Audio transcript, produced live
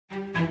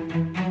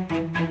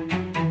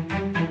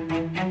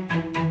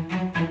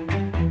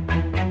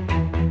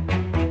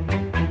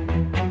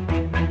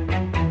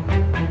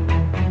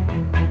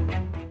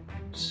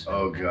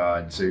Oh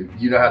God, so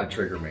you know how to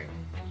trigger me.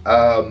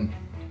 Oh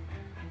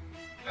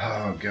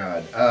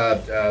God,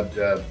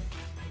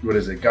 what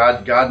is it?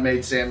 God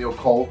made Samuel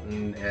Colt,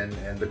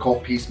 and the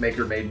Colt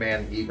Peacemaker made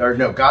man, or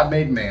no, God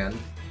made man,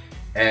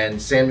 and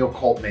Samuel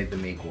Colt made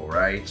them equal,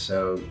 right?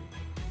 So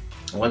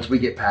once we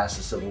get past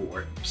the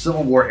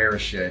Civil War era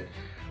shit,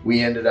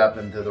 we ended up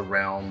into the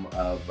realm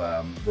of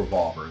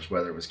revolvers,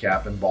 whether it was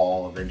Cap and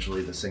Ball,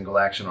 eventually the Single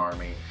Action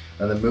Army,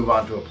 and then move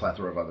on to a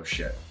plethora of other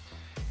shit.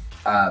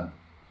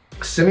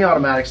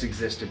 Semi-automatics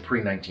existed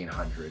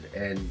pre-1900,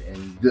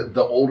 and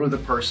the older the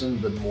person,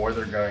 the more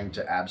they're going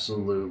to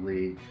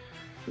absolutely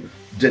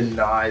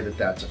deny that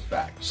that's a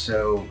fact.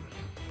 So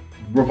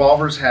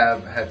revolvers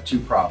have two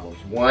problems.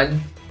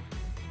 One,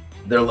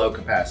 they're low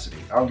capacity.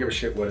 I don't give a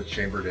shit what it's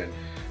chambered in.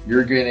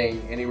 You're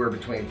getting anywhere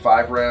between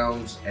 5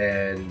 rounds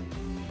and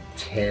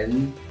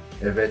 10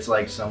 if it's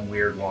like some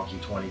weird wonky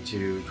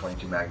 22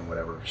 Magnum,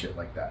 whatever, shit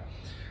like that.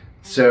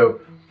 So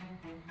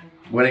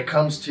when it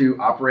comes to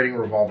operating a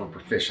revolver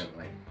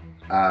proficiently,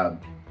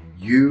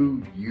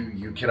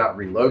 you cannot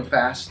reload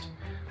fast.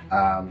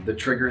 The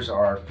triggers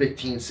are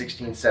 15,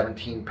 16,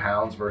 17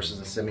 pounds versus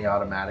a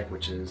semi-automatic,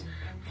 which is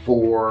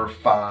 4,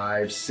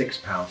 5, 6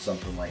 pounds,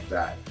 something like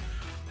that.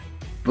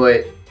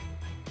 But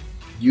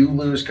you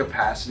lose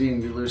capacity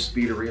and you lose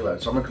speed of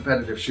reload. So I'm a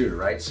competitive shooter,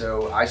 right?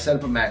 So I set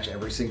up a match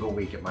every single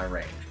week at my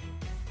range.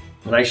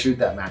 And I shoot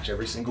that match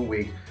every single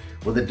week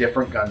with a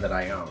different gun that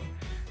I own.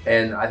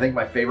 And I think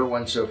my favorite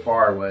one so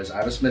far was, I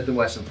have a Smith &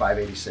 Wesson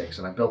 586,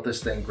 and I built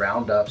this thing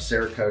ground up,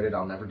 Cerakoted.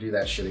 I'll never do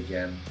that shit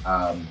again.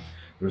 There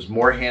was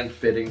more hand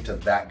fitting to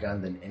that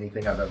gun than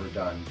anything I've ever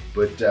done.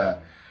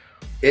 But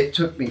it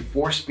took me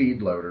 4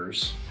 speed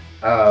loaders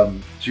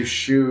to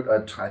shoot,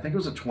 I think it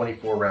was a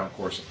 24 round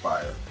course of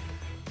fire.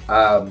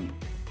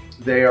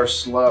 They are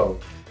slow.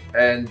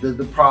 And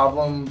the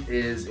problem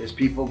is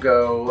people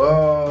go,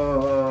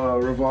 oh,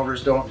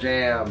 revolvers don't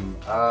jam.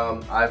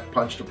 I've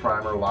punched a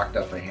primer, locked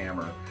up a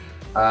hammer.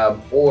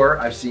 Or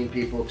I've seen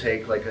people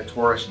take like a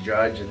Taurus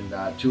Judge and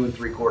 2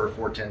 3/4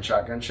 410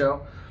 shotgun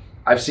shell.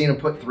 I've seen them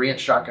put 3-inch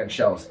shotgun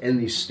shells in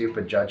these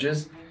stupid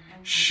Judges,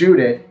 shoot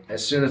it,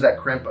 as soon as that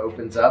crimp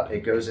opens up, it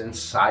goes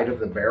inside of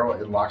the barrel,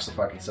 it locks the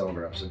fucking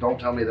cylinder up. So don't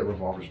tell me that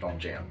revolvers don't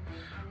jam.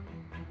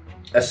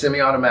 A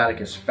semi-automatic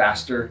is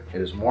faster,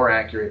 it is more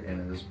accurate, and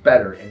it is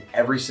better in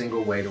every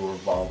single way to a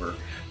revolver.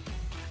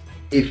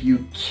 If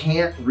you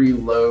can't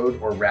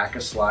reload or rack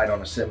a slide on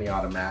a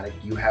semi-automatic,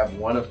 you have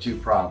one of 2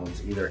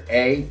 problems. Either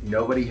A,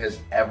 nobody has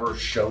ever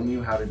shown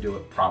you how to do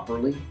it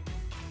properly,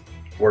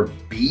 or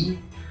B,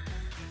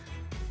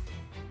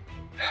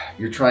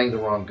 you're trying the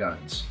wrong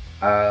guns.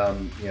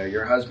 You know,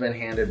 your husband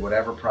handed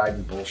whatever Pride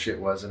and bullshit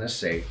was in a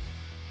safe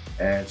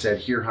and said,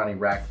 here honey,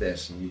 rack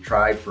this. And you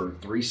tried for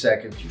 3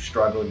 seconds, you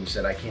struggled, and you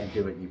said, I can't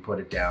do it, and you put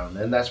it down. And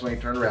then that's when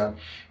he turned around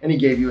and he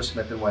gave you a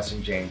Smith &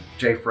 Wesson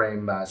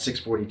J-frame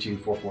 642,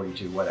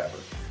 442, whatever.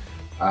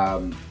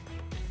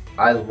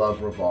 I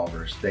love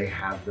revolvers. They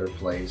have their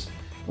place.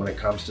 When it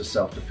comes to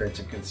self-defense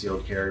and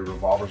concealed carry,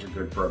 revolvers are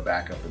good for a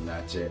backup, and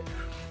that's it.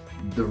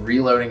 The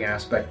reloading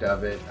aspect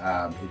of it,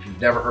 if you've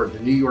never heard the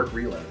New York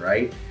reload,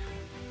 right?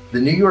 The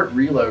New York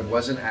reload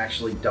wasn't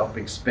actually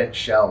dumping spent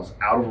shells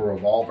out of a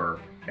revolver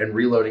and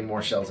reloading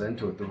more shells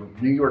into it. The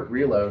New York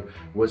reload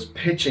was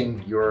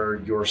pitching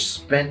your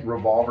spent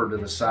revolver to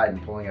the side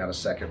and pulling out a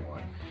second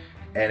one.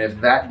 And if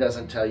that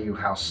doesn't tell you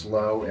how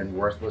slow and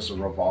worthless a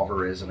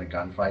revolver is in a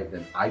gunfight,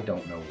 then I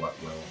don't know what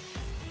will.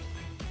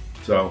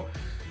 So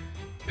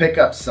pick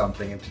up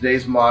something. In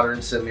today's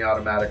modern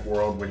semi-automatic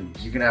world, when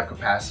you can have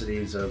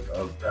capacities of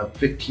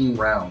 15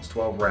 rounds,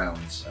 12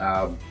 rounds,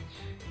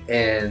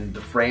 and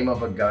the frame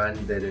of a gun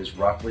that is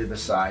roughly the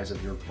size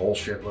of your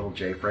bullshit little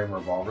J-frame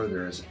revolver,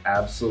 there is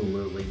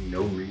absolutely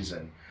no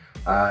reason.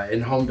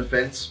 In home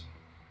defense,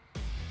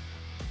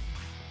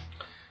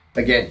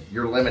 again,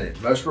 you're limited.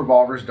 Most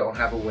revolvers don't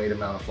have a way to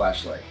mount a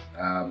flashlight.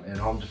 In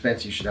home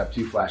defense, you should have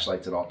 2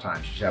 flashlights at all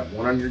times. You should have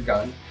one on your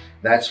gun.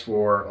 That's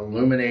for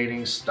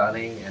illuminating,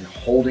 stunning, and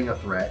holding a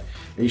threat.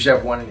 And you should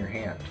have one in your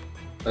hand.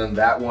 And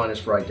that one is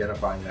for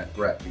identifying that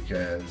threat,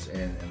 because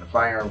in the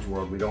firearms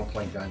world, we don't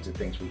point guns at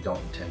things we don't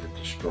intend to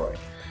destroy.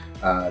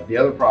 The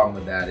other problem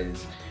with that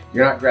is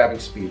you're not grabbing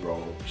speed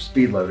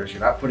loaders,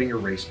 you're not putting your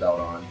race belt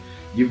on.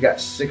 You've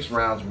got 6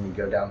 rounds when you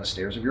go down the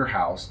stairs of your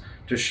house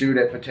to shoot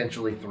at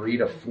potentially 3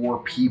 to 4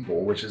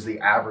 people, which is the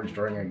average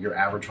during your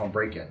average home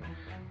break-in.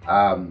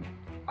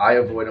 I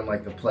avoid them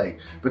like the plague.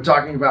 But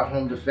talking about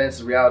home defense,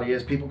 the reality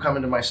is people come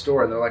into my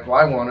store and they're like, well,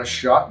 I want a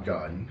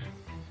shotgun.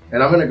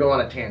 And I'm going to go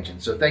on a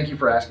tangent. So thank you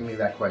for asking me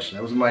that question.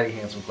 That was a mighty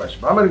handsome question,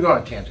 but I'm going to go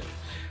on a tangent.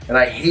 And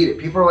I hate it.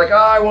 People are like, oh,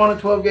 I want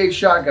a 12 gauge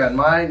shotgun.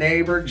 My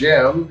neighbor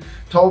Jim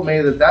told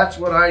me that that's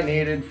what I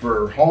needed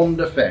for home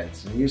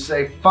defense. And you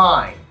say,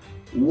 fine.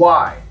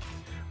 Why?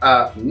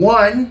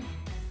 One,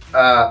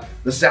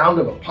 the sound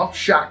of a pump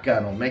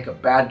shotgun will make a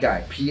bad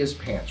guy pee his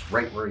pants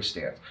right where he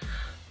stands.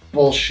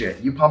 Bullshit.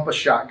 You pump a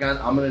shotgun,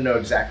 I'm gonna know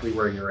exactly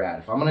where you're at.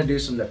 If I'm gonna do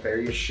some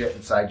nefarious shit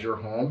inside your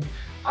home,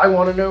 I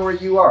wanna know where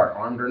you are,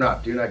 armed or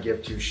not. Do not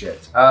give two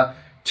shits.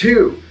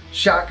 2,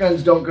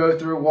 shotguns don't go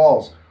through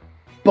walls.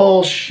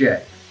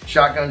 Bullshit.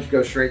 Shotguns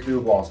go straight through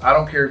the walls. I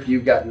don't care if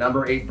you've got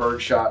number 8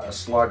 birdshot, a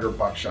slug, or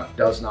buckshot.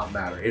 Does not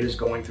matter. It is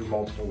going through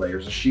multiple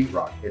layers of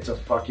sheetrock. It's a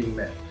fucking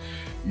myth.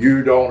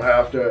 You don't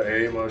have to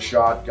aim a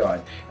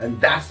shotgun. And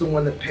that's the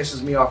one that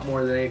pisses me off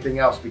more than anything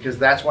else, because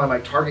that's why my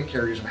target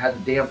carriers have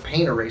had the damn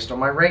paint erased on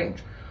my range.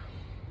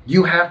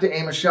 You have to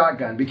aim a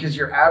shotgun because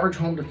your average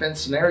home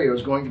defense scenario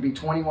is going to be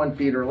 21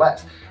 feet or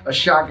less. A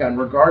shotgun,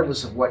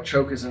 regardless of what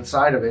choke is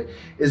inside of it,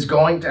 is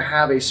going to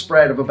have a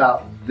spread of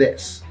about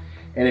this.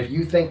 And if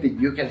you think that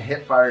you can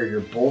hip fire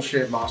your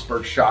bullshit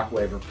Mossberg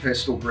Shockwave or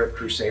pistol grip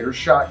Crusader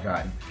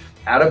shotgun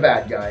at a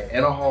bad guy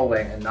in a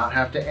hallway and not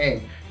have to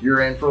aim,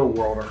 you're in for a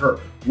world of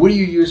hurt. What do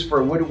you use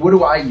for, what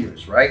do I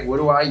use, right? What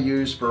do I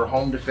use for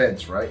home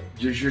defense, right?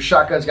 Your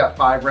shotgun's got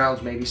 5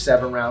 rounds, maybe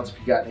 7 rounds if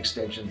you got an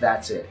extension,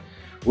 that's it.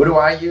 What do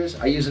I use?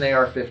 I use an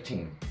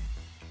AR-15.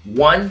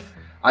 1,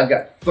 I've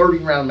got 30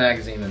 round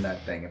magazine in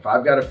that thing. If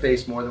I've got to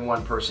face more than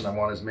one person, I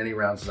want as many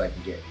rounds as I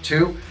can get.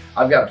 2,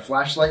 I've got a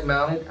flashlight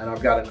mounted and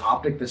I've got an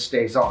optic that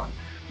stays on.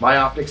 My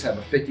optics have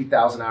a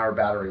 50,000 hour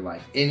battery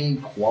life. Any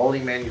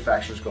quality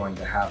manufacturer is going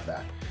to have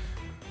that.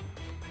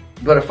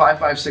 But a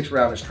 5.56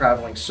 round is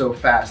traveling so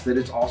fast that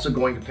it's also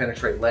going to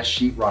penetrate less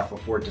sheetrock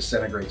before it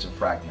disintegrates and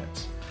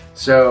fragments.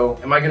 So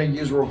am I going to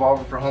use a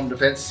revolver for home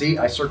defense? See,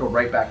 I circled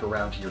right back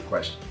around to your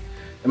question.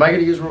 Am I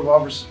going to use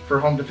revolvers for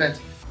home defense?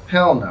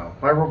 Hell no.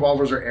 My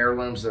revolvers are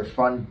heirlooms. They're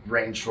fun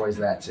range toys.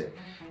 That's it.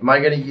 Am I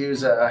going to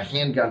use a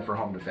handgun for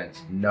home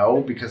defense?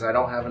 No, because I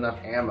don't have enough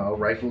ammo.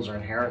 Rifles are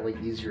inherently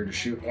easier to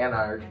shoot and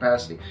higher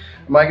capacity.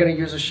 Am I going to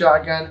use a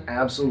shotgun?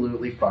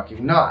 Absolutely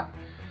fucking not.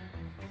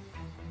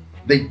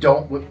 They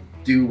don't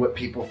do what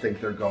people think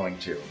they're going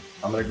to.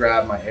 I'm going to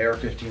grab my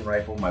AR-15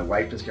 rifle. My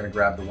wife is going to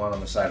grab the one on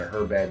the side of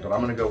her bed, but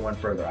I'm going to go one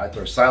further. I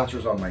throw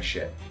silencers on my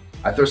shit.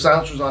 I throw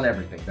silencers on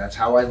everything. That's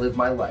how I live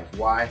my life.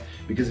 Why?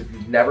 Because if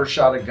you've never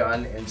shot a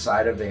gun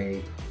inside of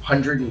a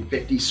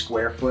 150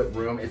 square foot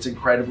room, it's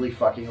incredibly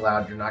fucking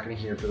loud. You're not going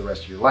to hear it for the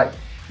rest of your life.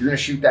 You're going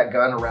to shoot that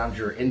gun around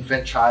your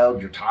infant child,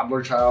 your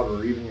toddler child,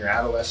 or even your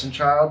adolescent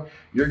child,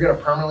 you're going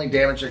to permanently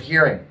damage their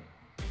hearing.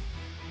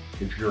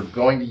 If you're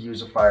going to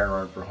use a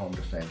firearm for home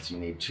defense, you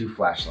need 2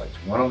 flashlights,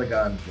 one on the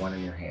gun, one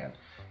in your hand.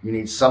 You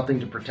need something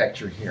to protect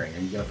your hearing. Are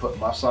you going to put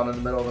muffs on in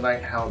the middle of the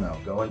night? Hell no.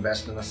 Go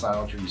invest in a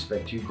silencer. You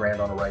spent $2 grand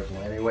on a rifle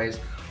anyways.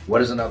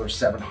 What is another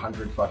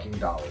 $700 fucking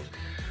dollars?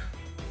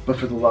 But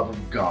for the love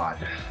of God,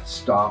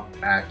 stop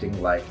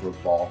acting like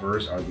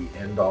revolvers are the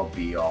end-all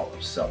be-all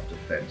of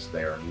self-defense.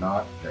 They are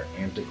not. They're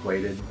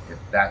antiquated. If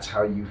that's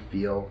how you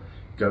feel,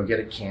 go get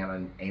a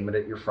cannon, aim it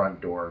at your front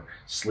door,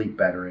 sleep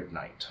better at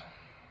night.